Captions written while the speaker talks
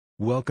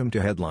Welcome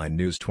to Headline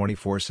News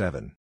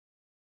 24/7.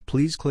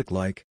 Please click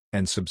like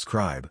and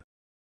subscribe.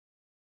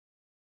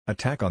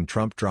 Attack on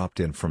Trump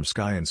dropped in from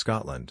sky in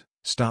Scotland,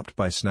 stopped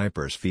by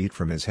snipers feet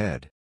from his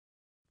head.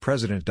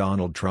 President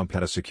Donald Trump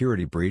had a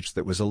security breach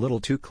that was a little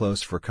too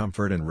close for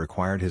comfort and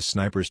required his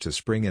snipers to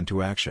spring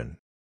into action.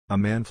 A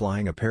man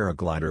flying a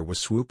paraglider was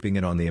swooping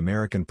in on the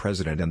American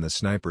president and the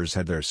snipers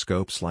had their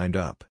scopes lined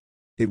up.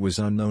 It was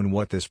unknown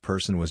what this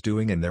person was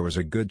doing and there was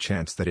a good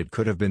chance that it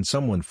could have been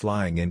someone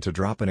flying in to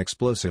drop an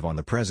explosive on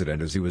the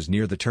president as he was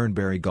near the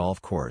Turnberry golf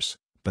course,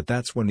 but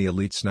that's when the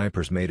elite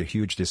snipers made a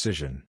huge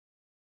decision.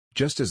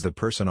 Just as the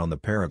person on the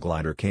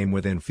paraglider came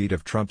within feet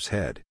of Trump's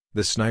head,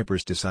 the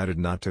snipers decided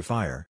not to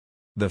fire.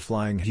 The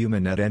flying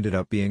human net ended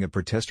up being a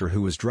protester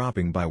who was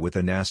dropping by with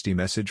a nasty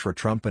message for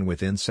Trump, and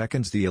within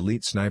seconds the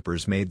elite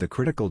snipers made the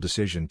critical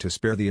decision to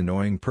spare the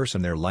annoying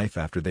person their life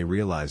after they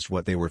realized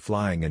what they were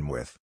flying in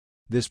with.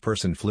 This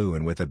person flew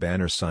in with a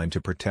banner sign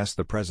to protest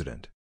the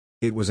president.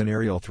 It was an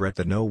aerial threat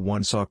that no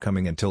one saw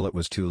coming until it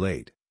was too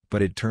late,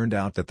 but it turned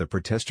out that the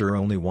protester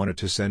only wanted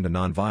to send a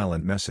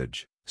non-violent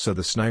message, so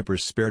the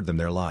snipers spared them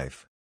their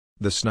life.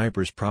 The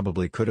snipers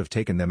probably could have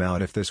taken them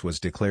out if this was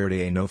declared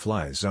a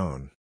no-fly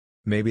zone.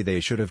 Maybe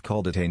they should have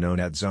called it a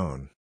no-net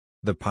zone.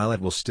 The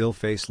pilot will still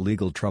face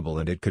legal trouble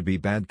and it could be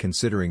bad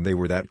considering they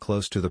were that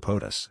close to the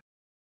POTUS.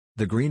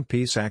 The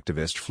Greenpeace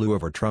activist flew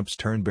over Trump's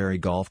Turnberry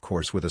golf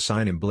course with a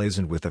sign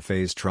emblazoned with the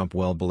phrase "Trump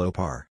well below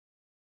par."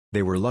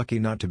 They were lucky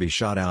not to be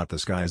shot out the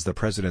sky as the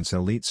president's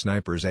elite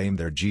snipers aimed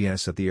their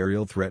GS at the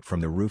aerial threat from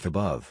the roof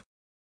above.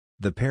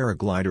 The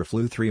paraglider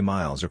flew 3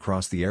 miles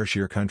across the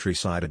Ayrshire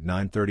countryside at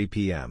 9:30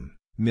 p.m.,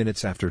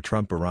 minutes after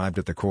Trump arrived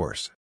at the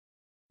course.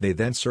 They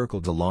then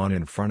circled the lawn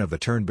in front of the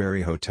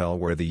Turnberry Hotel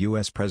where the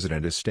U.S.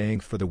 president is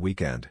staying for the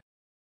weekend.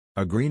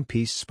 A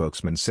Greenpeace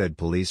spokesman said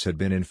police had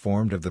been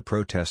informed of the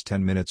protest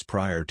 10 minutes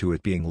prior to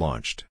it being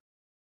launched.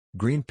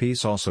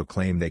 Greenpeace also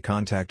claimed they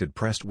contacted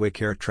Prestwick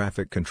Air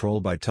Traffic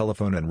Control by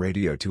telephone and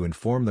radio to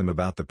inform them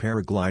about the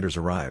paraglider's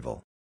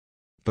arrival.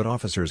 But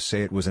officers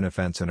say it was an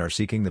offence and are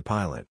seeking the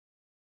pilot.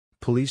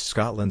 Police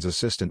Scotland's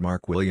assistant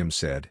Mark Williams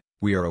said,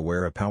 "We are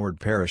aware a powered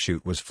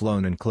parachute was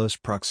flown in close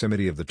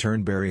proximity of the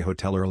Turnberry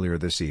Hotel earlier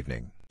this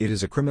evening. It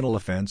is a criminal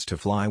offence to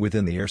fly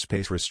within the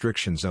airspace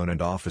restriction zone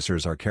and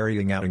officers are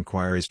carrying out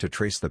inquiries to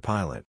trace the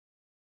pilot."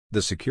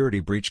 The security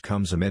breach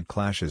comes amid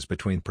clashes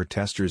between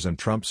protesters and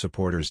Trump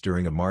supporters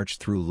during a march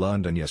through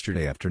London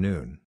yesterday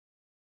afternoon.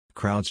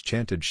 Crowds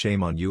chanted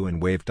 "Shame on you"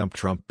 and waved Dump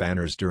Trump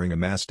banners during a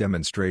mass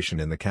demonstration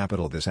in the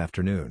capital this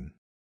afternoon.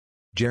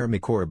 Jeremy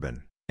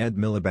Corbyn, Ed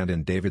Miliband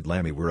and David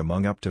Lammy were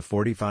among up to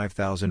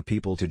 45,000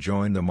 people to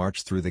join the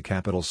march through the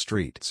capital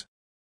streets.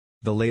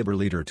 The Labour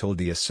leader told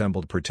the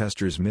assembled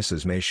protesters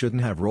Mrs May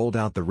shouldn't have rolled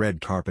out the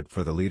red carpet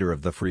for the leader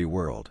of the free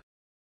world.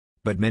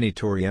 But many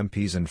Tory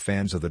MPs and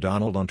fans of the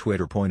Donald on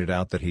Twitter pointed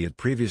out that he had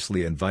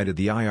previously invited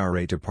the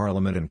IRA to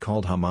Parliament and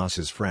called Hamas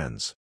his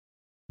friends.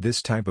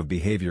 This type of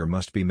behaviour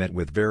must be met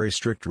with very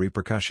strict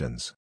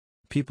repercussions.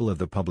 People of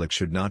the public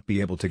should not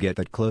be able to get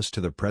that close to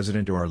the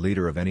president or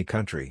leader of any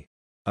country.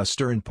 A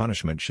stern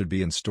punishment should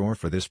be in store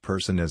for this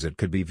person as it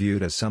could be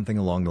viewed as something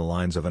along the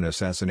lines of an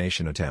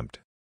assassination attempt.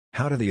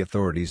 How do the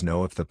authorities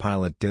know if the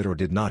pilot did or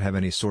did not have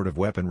any sort of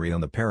weaponry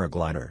on the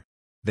paraglider?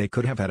 They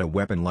could have had a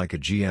weapon like a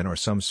GN or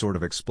some sort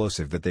of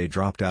explosive that they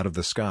dropped out of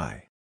the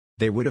sky.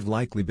 They would have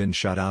likely been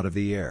shot out of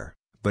the air,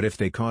 but if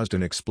they caused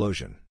an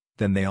explosion,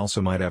 then they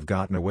also might have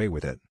gotten away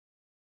with it.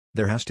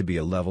 There has to be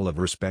a level of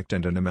respect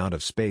and an amount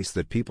of space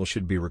that people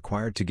should be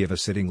required to give a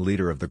sitting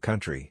leader of the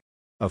country.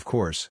 Of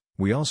course,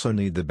 we also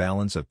need the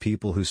balance of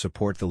people who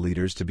support the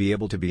leaders to be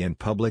able to be in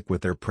public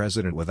with their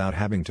president without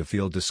having to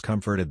feel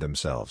discomforted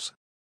themselves.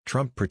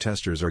 Trump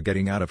protesters are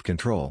getting out of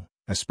control,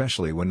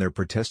 especially when they're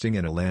protesting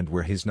in a land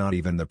where he's not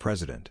even the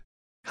president.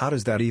 How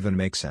does that even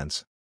make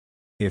sense?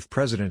 If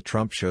President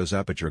Trump shows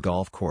up at your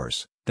golf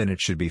course, then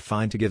it should be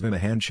fine to give him a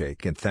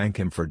handshake and thank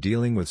him for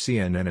dealing with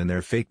CNN and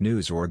their fake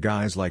news or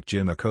guys like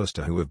Jim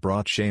Acosta who have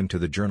brought shame to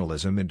the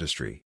journalism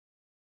industry.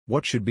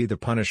 What should be the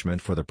punishment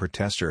for the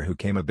protester who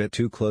came a bit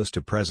too close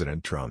to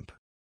President Trump?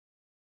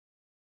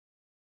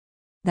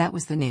 That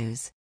was the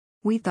news.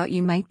 We thought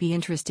you might be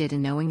interested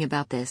in knowing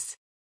about this.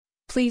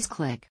 Please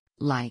click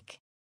like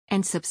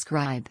and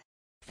subscribe.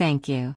 Thank you.